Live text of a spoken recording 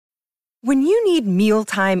When you need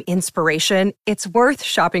mealtime inspiration, it's worth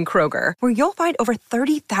shopping Kroger, where you'll find over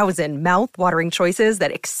 30,000 mouth-watering choices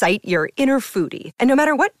that excite your inner foodie. And no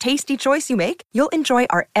matter what tasty choice you make, you'll enjoy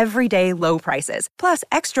our everyday low prices, plus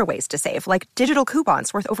extra ways to save, like digital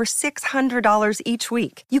coupons worth over $600 each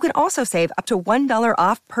week. You can also save up to $1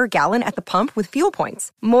 off per gallon at the pump with fuel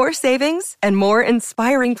points. More savings and more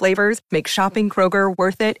inspiring flavors make shopping Kroger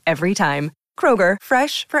worth it every time. Kroger,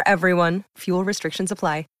 fresh for everyone. Fuel restrictions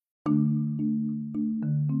apply.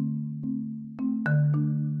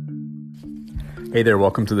 Hey there,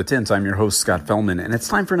 welcome to The Tint. I'm your host, Scott Fellman, and it's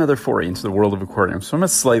time for another foray into the world of aquariums from a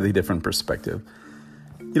slightly different perspective.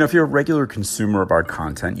 You know, if you're a regular consumer of our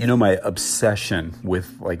content, you know my obsession with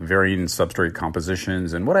varying substrate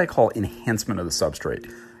compositions and what I call enhancement of the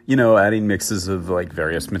substrate. You know, adding mixes of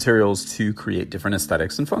various materials to create different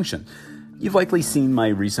aesthetics and function. You've likely seen my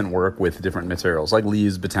recent work with different materials like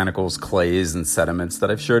leaves, botanicals, clays, and sediments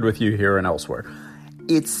that I've shared with you here and elsewhere.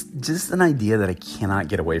 It's just an idea that I cannot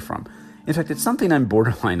get away from. In fact, it's something I'm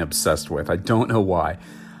borderline obsessed with. I don't know why.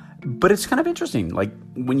 But it's kind of interesting, like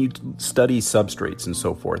when you study substrates and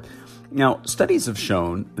so forth. Now, studies have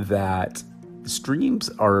shown that streams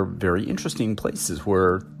are very interesting places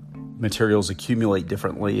where materials accumulate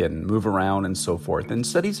differently and move around and so forth. And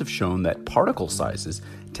studies have shown that particle sizes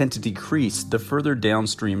tend to decrease the further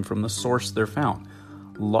downstream from the source they're found.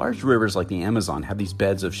 Large rivers like the Amazon have these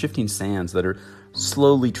beds of shifting sands that are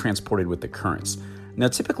slowly transported with the currents. Now,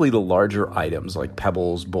 typically the larger items like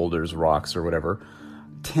pebbles, boulders, rocks, or whatever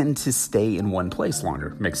tend to stay in one place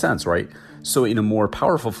longer. Makes sense, right? So in a more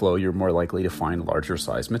powerful flow, you're more likely to find larger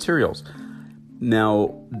sized materials.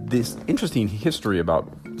 Now, this interesting history about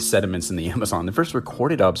sediments in the Amazon, the first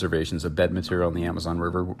recorded observations of bed material in the Amazon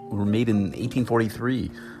River were made in 1843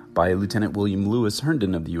 by Lieutenant William Lewis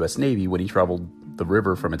Herndon of the U.S. Navy when he traveled the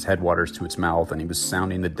river from its headwaters to its mouth, and he was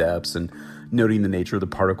sounding the depths and noting the nature of the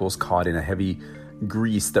particles caught in a heavy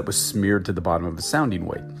grease that was smeared to the bottom of the sounding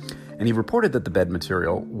weight. And he reported that the bed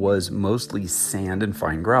material was mostly sand and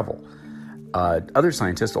fine gravel. Other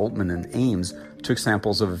scientists, Altman and Ames, took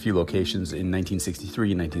samples of a few locations in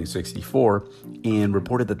 1963 and 1964 and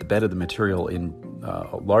reported that the bed of the material in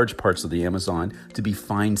large parts of the Amazon to be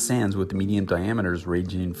fine sands with medium diameters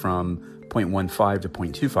ranging from 0.15 to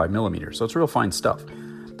 0.25 millimeters. So it's real fine stuff.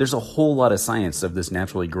 There's a whole lot of science of this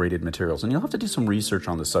naturally graded materials, and you'll have to do some research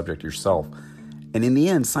on the subject yourself. And in the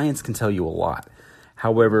end, science can tell you a lot.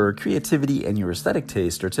 However, creativity and your aesthetic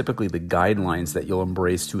taste are typically the guidelines that you'll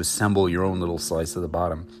embrace to assemble your own little slice of the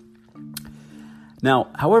bottom. Now,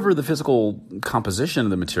 however, the physical composition of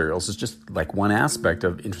the materials is just like one aspect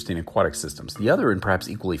of interesting aquatic systems. The other, and perhaps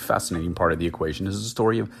equally fascinating part of the equation, is the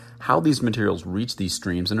story of how these materials reach these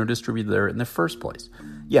streams and are distributed there in the first place.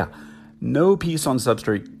 Yeah, no piece on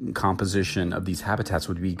substrate composition of these habitats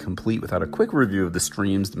would be complete without a quick review of the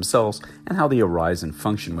streams themselves and how they arise and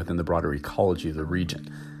function within the broader ecology of the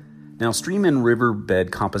region. Now, stream and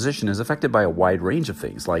riverbed composition is affected by a wide range of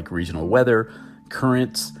things like regional weather,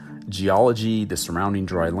 currents, geology, the surrounding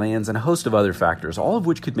dry lands, and a host of other factors, all of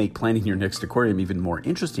which could make planning your next aquarium even more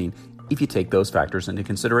interesting if you take those factors into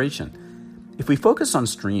consideration. If we focus on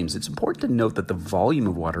streams, it's important to note that the volume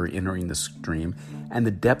of water entering the stream and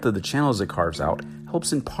the depth of the channels it carves out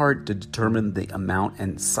helps in part to determine the amount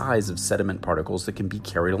and size of sediment particles that can be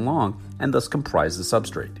carried along and thus comprise the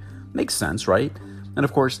substrate. Makes sense, right? And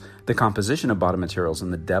of course, the composition of bottom materials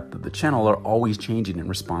and the depth of the channel are always changing in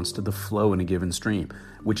response to the flow in a given stream,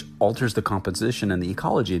 which alters the composition and the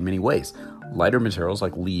ecology in many ways. Lighter materials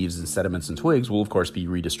like leaves and sediments and twigs will of course be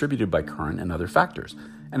redistributed by current and other factors.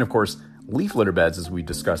 And of course, leaf litter beds, as we've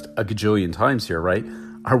discussed a gajillion times here, right,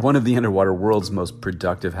 are one of the underwater world's most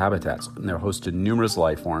productive habitats, and they're host to numerous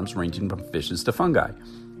life forms ranging from fishes to fungi.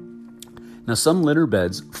 Now, some litter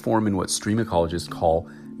beds form in what stream ecologists call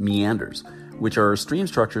meanders, which are stream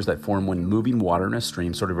structures that form when moving water in a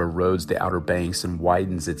stream sort of erodes the outer banks and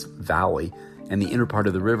widens its valley, and the inner part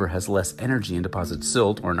of the river has less energy and deposits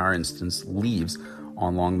silt, or in our instance, leaves,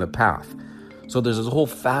 along the path. So there's this whole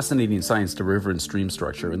fascinating science to river and stream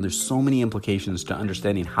structure, and there's so many implications to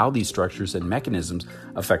understanding how these structures and mechanisms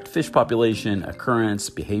affect fish population, occurrence,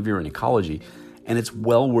 behavior, and ecology, and it's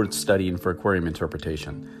well worth studying for aquarium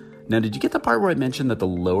interpretation. Now, did you get the part where I mentioned that the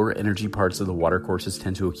lower energy parts of the watercourses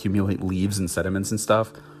tend to accumulate leaves and sediments and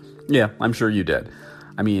stuff? Yeah, I'm sure you did.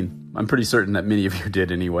 I mean, I'm pretty certain that many of you did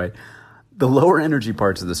anyway. The lower energy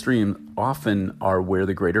parts of the stream often are where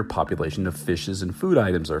the greater population of fishes and food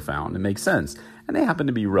items are found. It makes sense, and they happen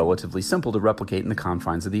to be relatively simple to replicate in the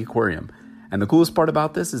confines of the aquarium. And the coolest part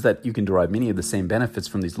about this is that you can derive many of the same benefits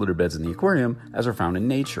from these litter beds in the aquarium as are found in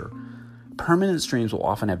nature. Permanent streams will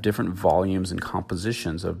often have different volumes and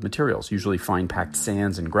compositions of materials, usually fine-packed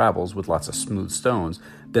sands and gravels with lots of smooth stones,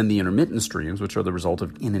 than the intermittent streams, which are the result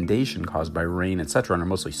of inundation caused by rain, etc., and are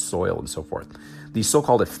mostly soil and so forth. These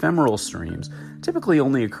so-called ephemeral streams typically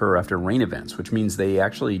only occur after rain events, which means they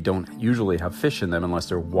actually don't usually have fish in them unless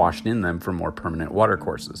they're washed in them from more permanent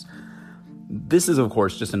watercourses. This is, of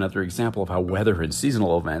course, just another example of how weather and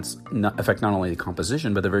seasonal events affect not only the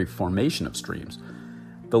composition, but the very formation of streams.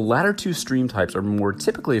 The latter two stream types are more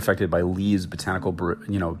typically affected by leaves, botanical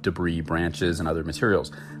debris, branches, and other materials.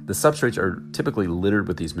 The substrates are typically littered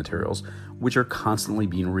with these materials, which are constantly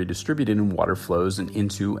being redistributed in water flows and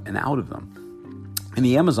into and out of them. In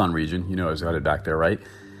the Amazon region, I was got it back there, right?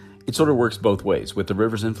 It sort of works both ways, with the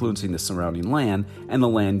rivers influencing the surrounding land and the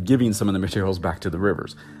land giving some of the materials back to the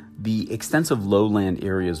rivers. The extensive lowland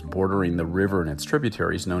areas bordering the river and its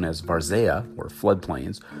tributaries, known as varzea, or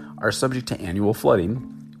floodplains, are subject to annual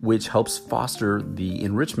flooding, which helps foster the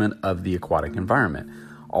enrichment of the aquatic environment.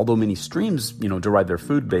 Although many streams, derive their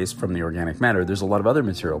food base from the organic matter, there's a lot of other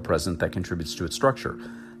material present that contributes to its structure.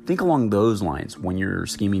 Think along those lines when you're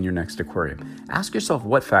scheming your next aquarium. Ask yourself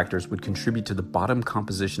what factors would contribute to the bottom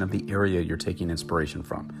composition of the area you're taking inspiration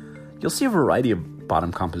from. You'll see a variety of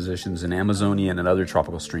bottom compositions in Amazonian and other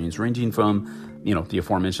tropical streams, ranging from, the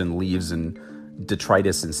aforementioned leaves and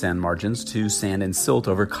detritus and sand margins, to sand and silt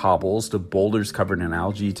over cobbles, to boulders covered in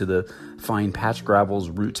algae, to the fine patch gravels,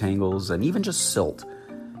 root tangles, and even just silt.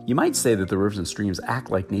 You might say that the rivers and streams act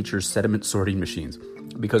like nature's sediment sorting machines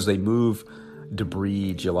because they move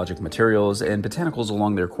debris, geologic materials, and botanicals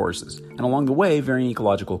along their courses. And along the way, varying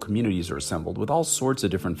ecological communities are assembled with all sorts of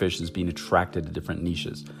different fishes being attracted to different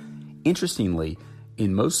niches. Interestingly,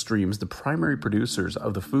 in most streams, the primary producers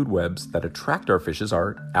of the food webs that attract our fishes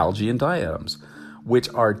are algae and diatoms, which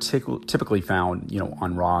are typically found,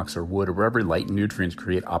 on rocks or wood or wherever light and nutrients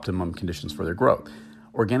create optimum conditions for their growth.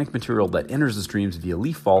 Organic material that enters the streams via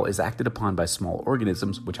leaf fall is acted upon by small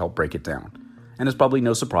organisms which help break it down. And it's probably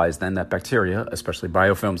no surprise then that bacteria, especially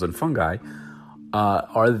biofilms and fungi,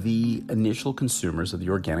 are the initial consumers of the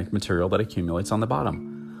organic material that accumulates on the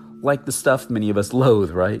bottom. Like the stuff many of us loathe,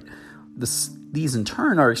 right? These in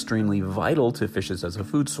turn are extremely vital to fishes as a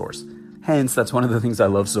food source. Hence, that's one of the things I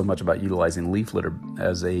love so much about utilizing leaf litter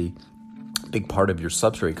as a big part of your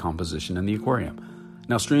substrate composition in the aquarium.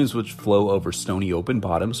 Now, streams which flow over stony open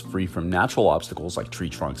bottoms, free from natural obstacles like tree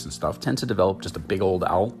trunks and stuff, tend to develop just a big old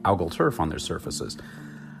algal turf on their surfaces.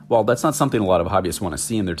 While that's not something a lot of hobbyists want to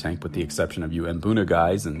see in their tank, with the exception of you Mbuna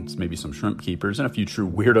guys and maybe some shrimp keepers and a few true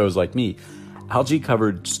weirdos like me,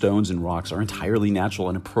 algae-covered stones and rocks are entirely natural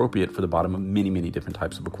and appropriate for the bottom of many, many different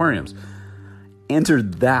types of aquariums. Enter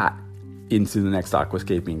that into the next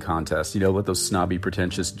aquascaping contest. Let those snobby,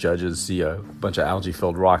 pretentious judges see a bunch of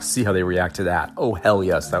algae-filled rocks, see how they react to that. Oh, hell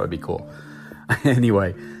yes, that would be cool.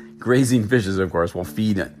 Anyway, grazing fishes, of course, will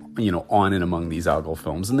feed, on and among these algal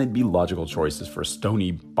films, and they'd be logical choices for a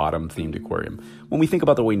stony bottom-themed aquarium. When we think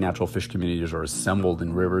about the way natural fish communities are assembled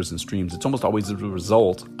in rivers and streams, it's almost always a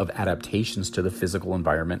result of adaptations to the physical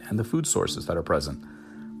environment and the food sources that are present.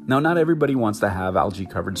 Now, not everybody wants to have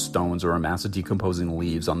algae-covered stones or a mass of decomposing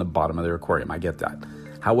leaves on the bottom of their aquarium. I get that.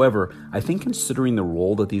 However, I think considering the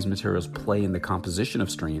role that these materials play in the composition of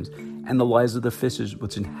streams and the lives of the fishes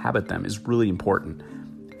which inhabit them is really important,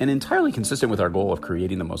 and entirely consistent with our goal of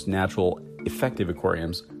creating the most natural, effective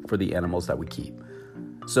aquariums for the animals that we keep.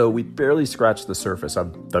 So we barely scratched the surface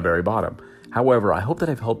of the very bottom. However, I hope that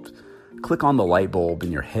I've helped click on the light bulb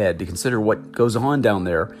in your head to consider what goes on down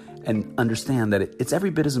there and understand that it's every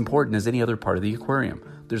bit as important as any other part of the aquarium.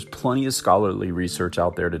 There's plenty of scholarly research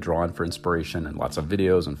out there to draw on for inspiration and lots of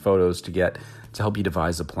videos and photos to help you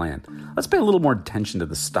devise a plan. Let's pay a little more attention to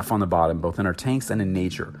the stuff on the bottom, both in our tanks and in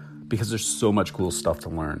nature, because there's so much cool stuff to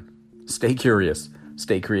learn. Stay curious,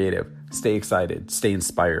 stay creative, stay excited, stay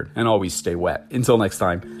inspired, and always stay wet. Until next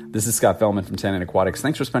time, this is Scott Fellman from Tannin Aquatics.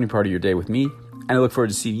 Thanks for spending part of your day with me, and I look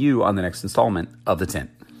forward to seeing you on the next installment of The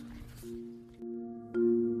Tint.